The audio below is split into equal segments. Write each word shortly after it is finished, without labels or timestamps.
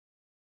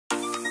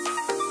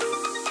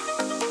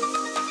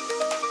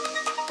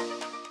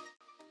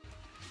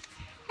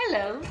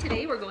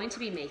today we're going to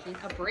be making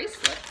a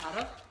bracelet out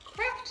of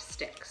craft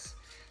sticks.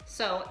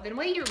 So the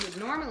way you would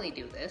normally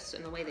do this,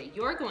 and the way that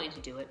you're going to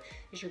do it,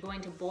 is you're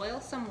going to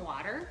boil some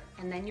water,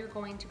 and then you're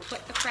going to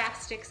put the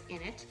craft sticks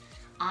in it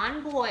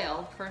on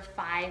boil for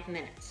 5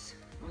 minutes.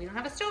 We don't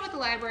have a stove at the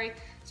library,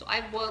 so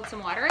I've boiled some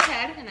water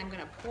ahead, and I'm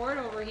gonna pour it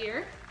over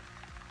here.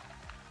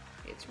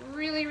 It's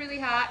really, really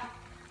hot.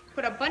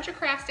 Put a bunch of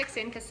craft sticks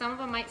in, because some of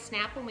them might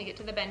snap when we get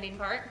to the bending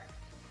part.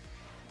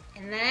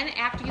 And then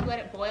after you let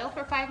it boil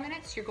for 5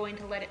 minutes, you're going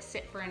to let it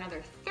sit for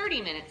another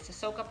 30 minutes to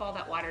soak up all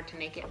that water to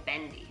make it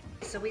bendy.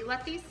 So we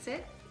let these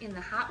sit in the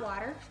hot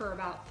water for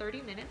about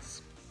 30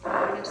 minutes.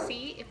 We're gonna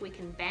see if we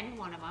can bend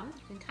one of them.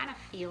 You can kind of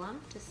feel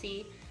them to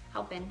see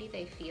how bendy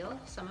they feel.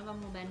 Some of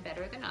them will bend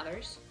better than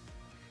others.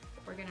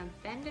 We're gonna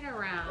bend it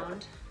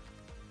around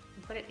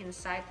and put it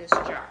inside this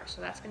jar.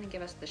 So that's gonna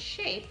give us the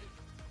shape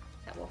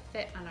that will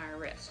fit on our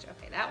wrist.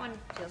 Okay, that one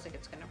feels like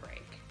it's gonna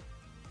break.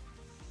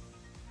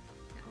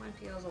 That one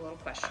feels a little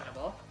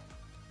questionable.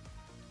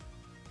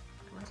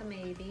 That one's a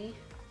maybe.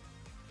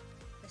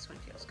 This one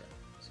feels good.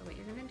 So what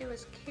you're gonna do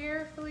is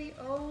carefully,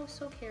 oh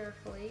so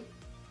carefully,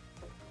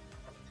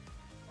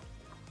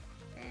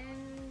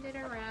 bend it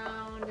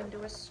around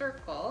into a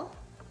circle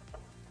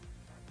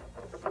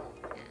and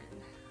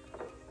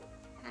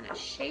kind of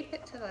shape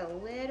it to the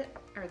lid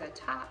or the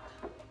top.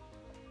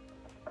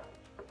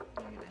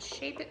 You're gonna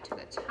shape it to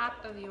the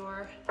top of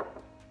your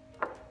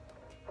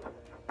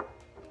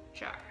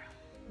jar,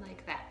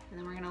 like that. And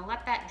then we're gonna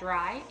let that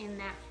dry in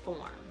that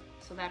form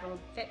so that it'll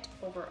fit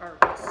over our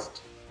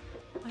wrist.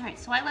 All right,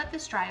 so I let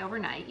this dry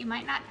overnight. You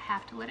might not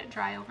have to let it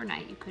dry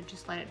overnight. You could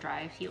just let it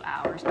dry a few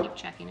hours. Keep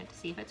checking it to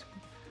see if it's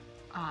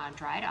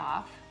dried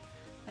off.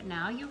 But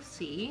now you'll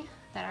see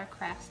that our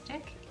craft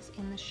stick is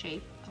in the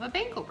shape of a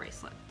bangle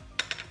bracelet.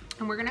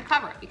 And we're gonna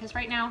cover it because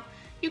right now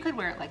you could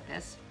wear it like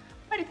this,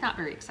 but it's not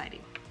very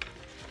exciting.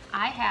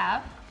 I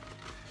have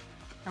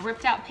a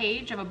ripped out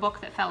page of a book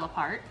that fell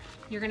apart.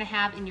 You're gonna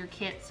have in your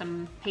kit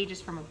some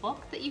pages from a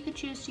book that you could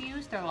choose to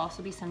use. There'll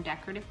also be some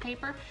decorative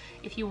paper.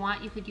 If you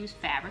want, you could use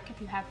fabric if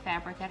you have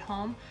fabric at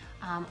home,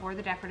 or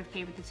the decorative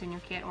paper that's in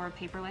your kit, or a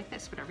paper like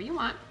this, whatever you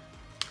want.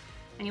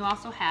 And you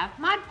also have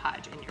Mod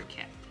Podge in your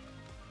kit,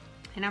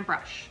 and a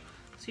brush.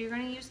 So you're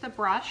gonna use the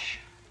brush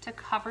to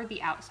cover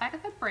the outside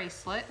of the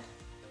bracelet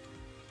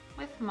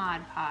with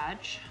Mod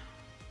Podge,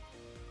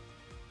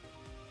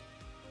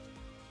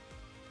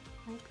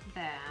 like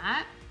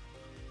that.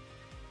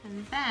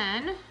 And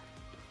then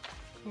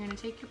you're gonna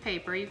take your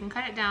paper. You can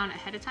cut it down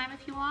ahead of time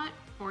if you want,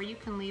 or you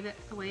can leave it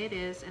the way it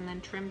is and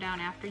then trim down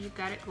after you've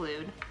got it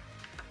glued.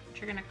 But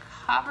you're gonna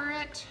cover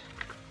it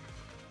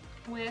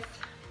with,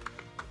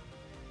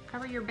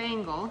 cover your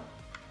bangle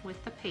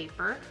with the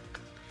paper,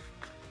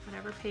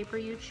 whatever paper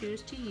you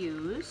choose to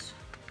use.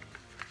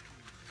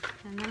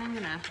 And then I'm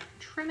gonna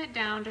trim it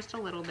down just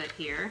a little bit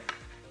here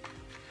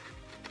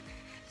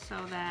so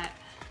that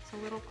it's a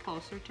little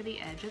closer to the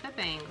edge of the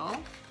bangle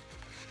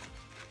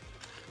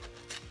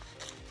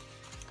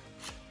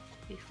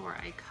before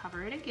I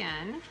cover it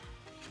again.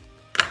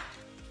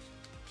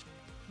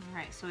 All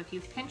right, so if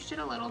you've pinched it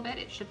a little bit,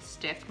 it should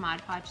stick.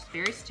 Mod Podge is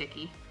very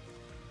sticky.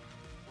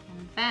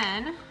 And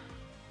then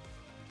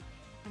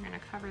I'm gonna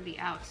cover the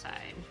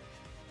outside.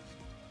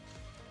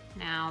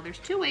 Now, there's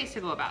two ways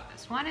to go about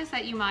this. One is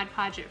that you Mod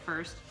Podge it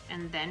first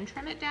and then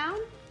trim it down.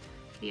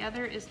 The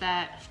other is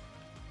that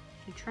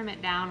you trim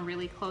it down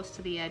really close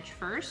to the edge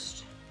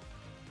first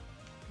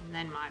and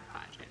then Mod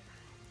Podge it.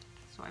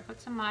 So I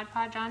put some Mod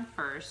Podge on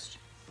first,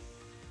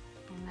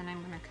 and then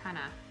I'm gonna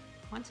kinda,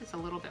 once it's a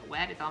little bit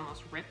wet, it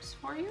almost rips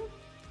for you,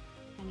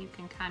 and you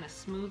can kind of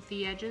smooth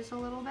the edges a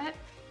little bit.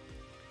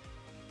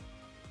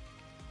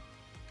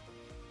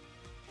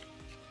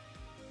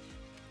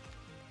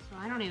 So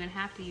I don't even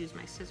have to use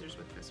my scissors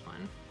with this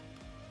one,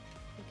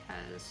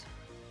 because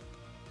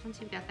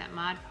once you've got that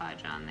Mod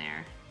Podge on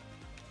there,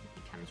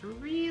 it becomes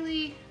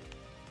really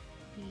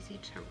easy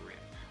to rip.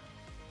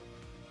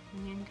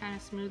 And you can kind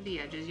of smooth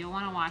the edges. You'll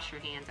want to wash your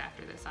hands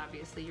after this,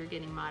 obviously. You're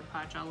getting Mod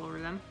Podge all over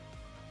them.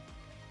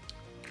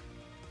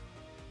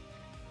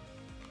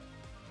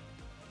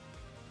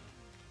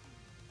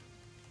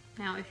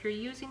 Now, if you're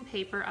using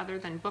paper other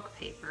than book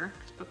paper,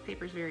 because book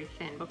paper is very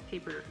thin, book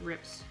paper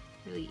rips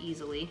really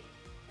easily.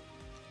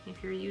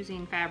 If you're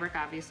using fabric,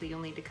 obviously you'll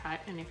need to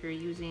cut, and if you're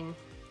using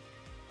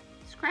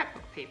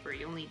scrapbook paper,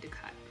 you'll need to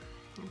cut.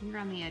 And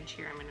around the edge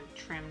here, I'm going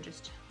to trim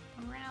just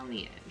around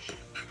the edge.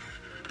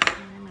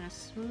 And I'm going to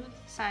smooth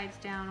the sides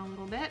down a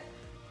little bit.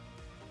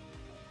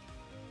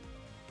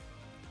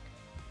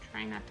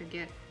 Try not to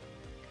get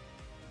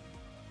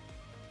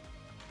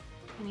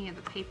any of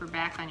the paper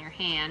back on your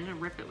hand and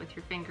rip it with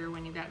your finger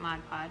when you've got Mod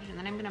Podge. And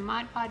then I'm going to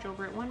Mod Podge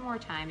over it one more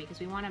time because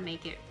we want to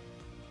make it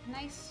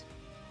nice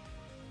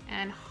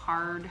and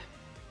hard.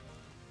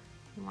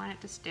 We want it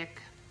to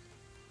stick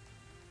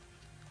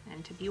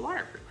and to be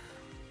waterproof.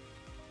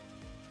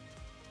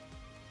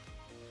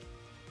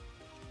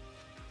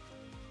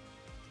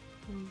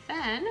 And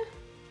then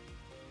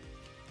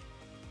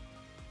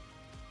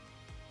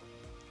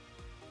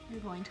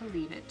you're going to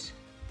leave it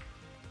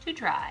to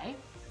dry.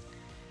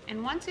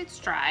 And once it's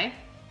dry,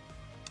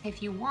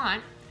 if you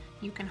want,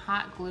 you can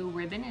hot glue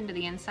ribbon into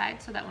the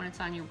inside so that when it's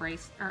on your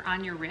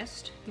on your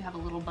wrist, you have a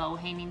little bow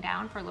hanging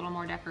down for a little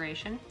more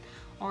decoration.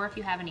 Or if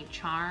you have any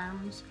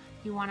charms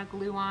you want to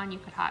glue on, you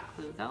could hot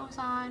glue those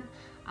on.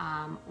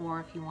 Or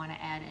if you want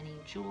to add any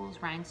jewels,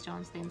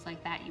 rhinestones, things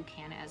like that, you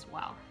can as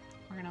well.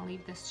 We're going to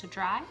leave this to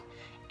dry,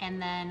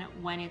 and then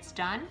when it's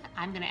done,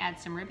 I'm going to add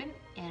some ribbon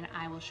and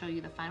I will show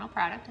you the final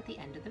product at the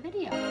end of the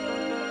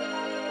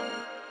video.